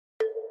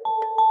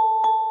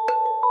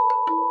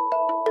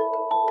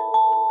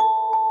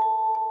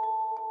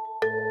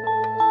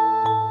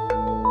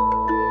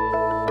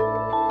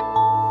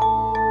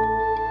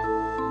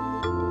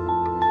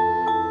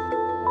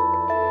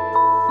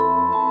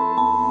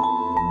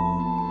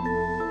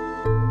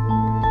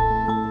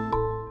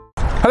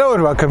Hello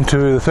and welcome to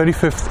the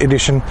 35th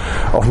edition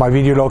of my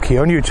video log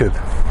here on YouTube.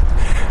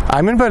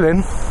 I'm in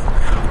Berlin.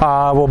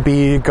 We'll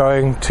be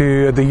going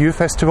to the youth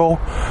festival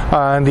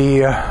and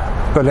the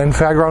Berlin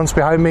Fairgrounds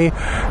behind me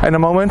in a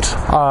moment,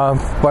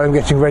 while I'm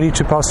getting ready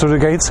to pass through the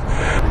gates.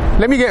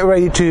 Let me get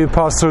ready to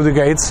pass through the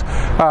gates,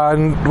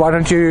 and why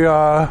don't you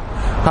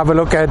have a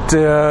look at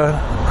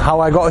how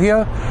I got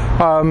here.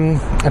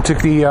 I took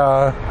the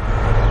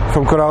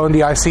from Cologne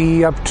the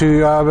ICE up to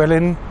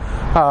Berlin,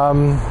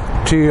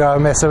 to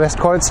Messe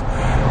Westkreuz.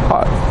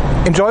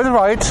 Enjoy the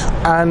ride,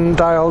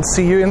 and I'll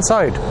see you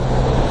inside.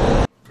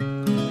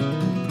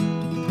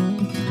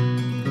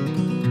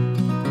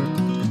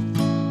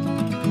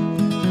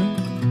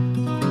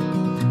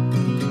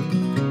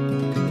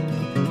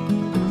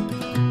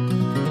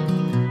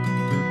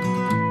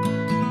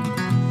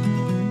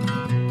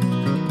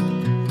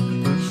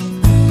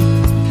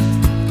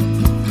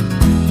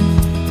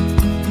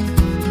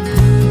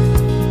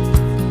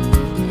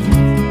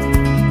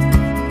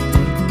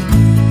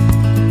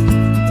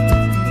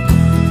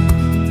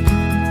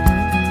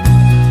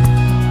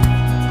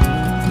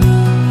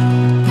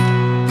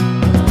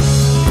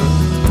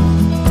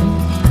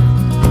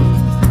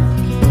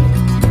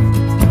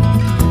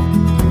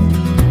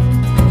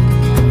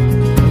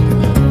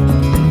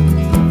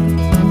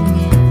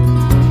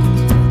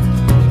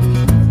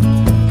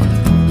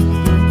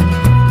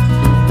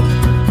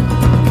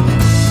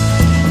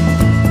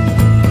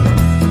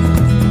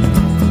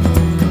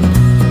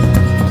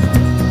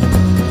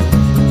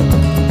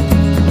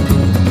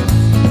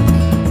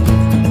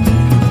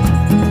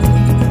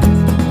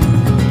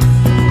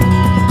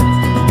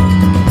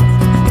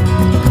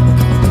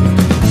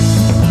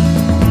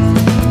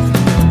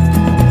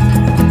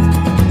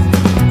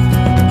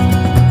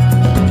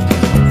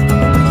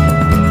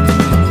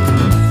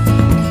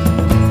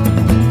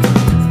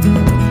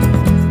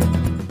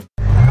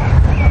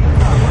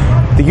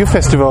 The youth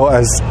festival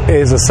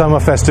is a summer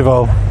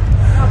festival,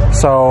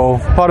 so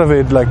part of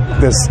it, like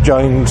this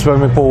giant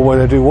swimming pool where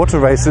they do water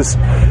races,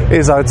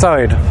 is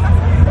outside.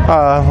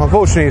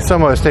 Unfortunately,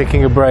 summer is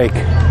taking a break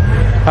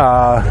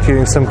due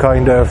to some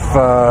kind of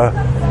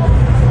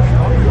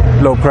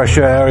low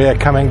pressure area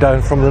coming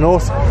down from the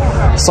north,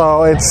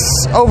 so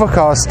it's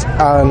overcast,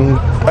 and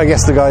I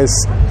guess the guys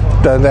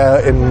down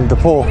there in the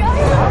pool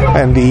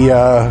and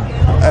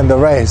the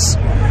race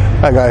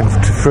are going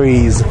to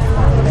freeze.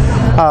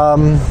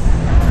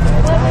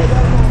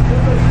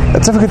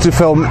 It's difficult to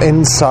film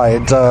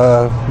inside.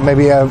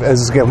 Maybe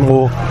as we get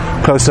more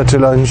closer to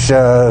lunch,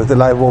 the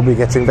light will be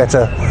getting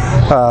better.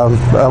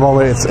 At the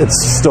moment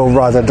it's still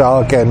rather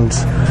dark and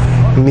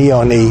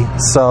neon-y,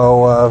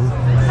 so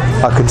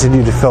I'll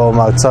continue to film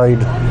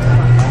outside.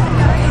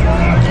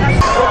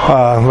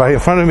 Right in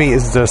front of me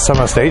is the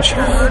summer stage.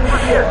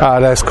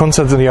 There's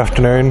concerts in the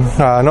afternoon,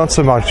 not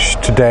so much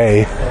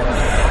today.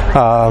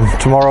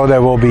 Tomorrow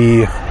there will be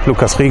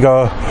Lukas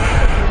Rieger,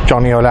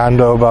 Johnny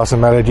Orlando, Bars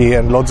and Melody,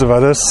 and lots of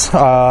others.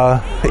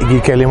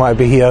 Iggy Kelly might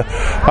be here.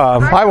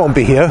 I won't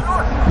be here,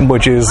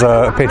 which is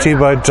a pity,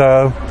 but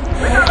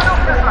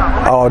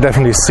I'll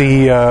definitely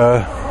see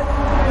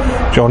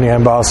Johnny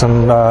and Bars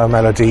and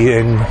Melody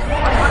in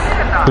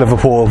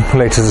Liverpool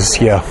later this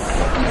year.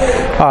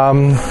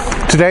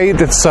 Today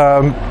it's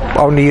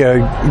only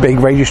a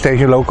big radio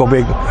station, local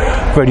big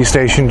radio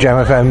station,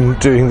 Jam FM,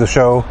 doing the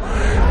show.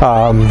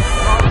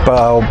 But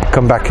I'll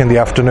come back in the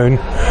afternoon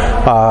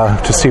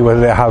to see whether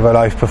they have a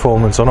live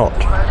performance or not.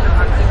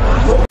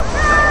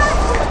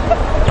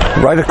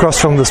 Right across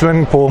from the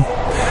swimming pool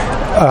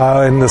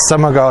in the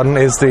summer garden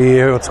is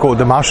what's called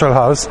the Marshall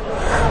House,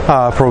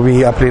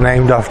 probably aptly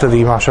named after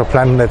the Marshall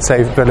Plan that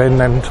saved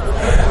Berlin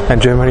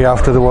and Germany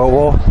after the World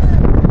War.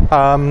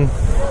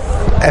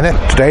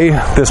 And today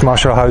this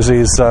Marshall House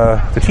is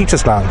the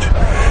Teachers Lounge.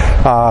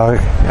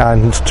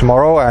 And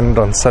tomorrow and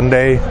on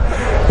Sunday,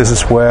 this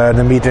is where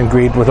the meet and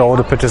greet with all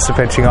the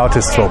participating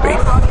artists will be.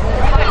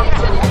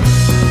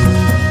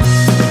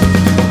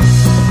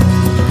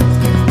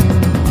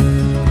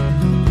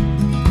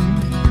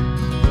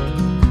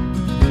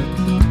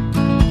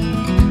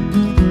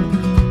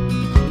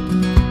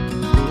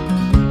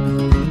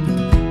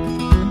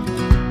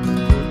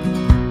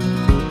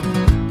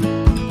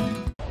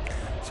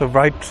 So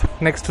right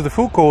next to the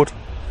food court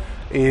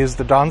is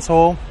the dance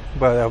hall,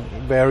 where there are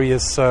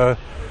various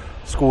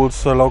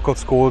schools, local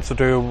schools, to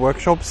do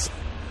workshops.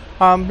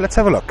 Let's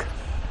have a look.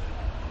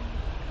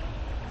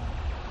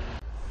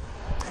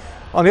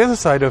 On the other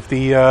side of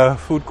the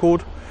food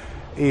court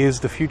is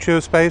the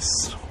Future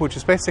Space, which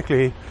is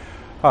basically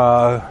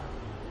a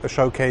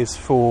showcase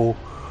for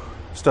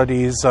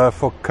studies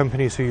for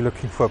companies who are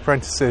looking for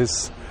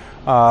apprentices,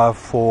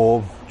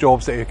 for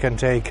jobs that you can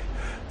take.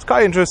 It's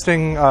quite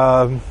interesting.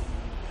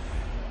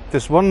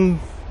 There's one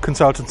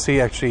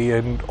consultancy actually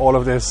in all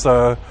of this,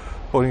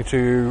 according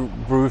to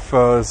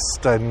roofers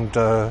and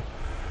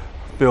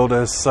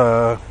builders,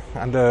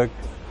 and the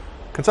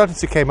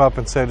consultancy came up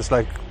and said, it's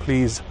like,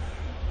 please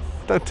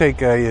don't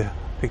take a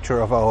picture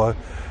of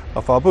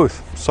our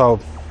booth. So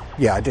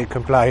yeah, I did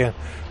comply and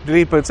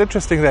delete, but it's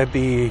interesting that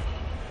the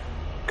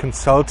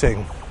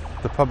consulting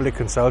the public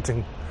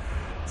consulting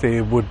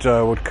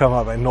would come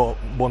up and not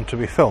want to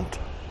be filmed.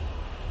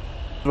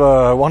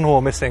 One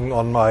more missing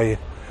on my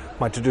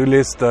to-do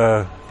list: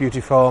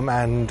 Beauty Farm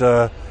and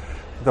the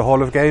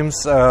Hall of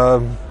Games.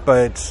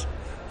 But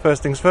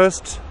first things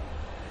first.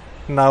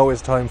 Now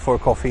it's time for a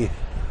coffee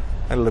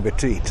and a little bit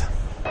to eat.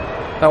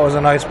 That was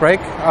a nice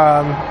break.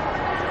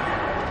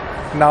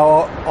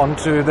 Now on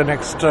to the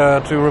next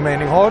two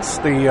remaining halls: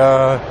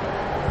 the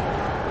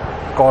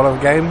Hall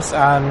of Games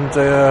and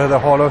the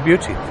Hall of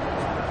Beauty.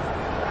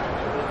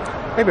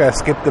 Maybe I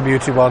skip the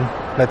beauty one.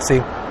 Let's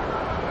see.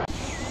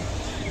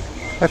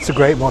 That's a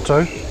great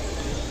motto.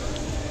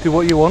 Do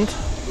what you want.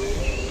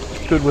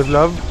 Do it with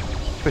love,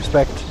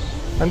 respect,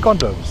 and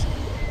condoms.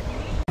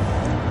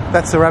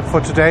 That's a wrap for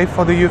today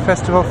for the Youth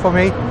Festival for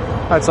me.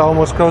 It's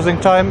almost closing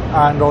time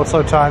and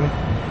also time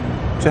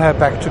to head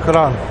back to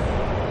Koran.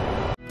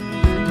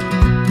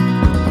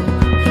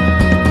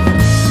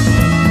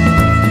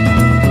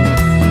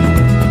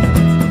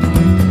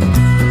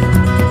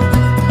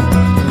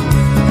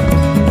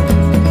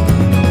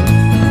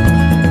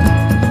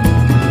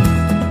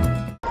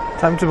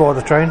 Time to board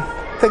the train.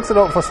 Thanks a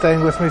lot for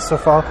staying with me so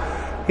far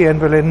here in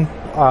Berlin.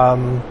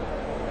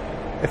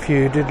 If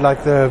you did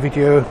like the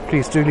video,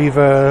 please do leave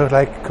a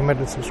like, comment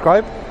and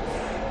subscribe.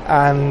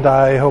 And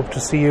I hope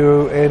to see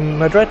you in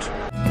Madrid.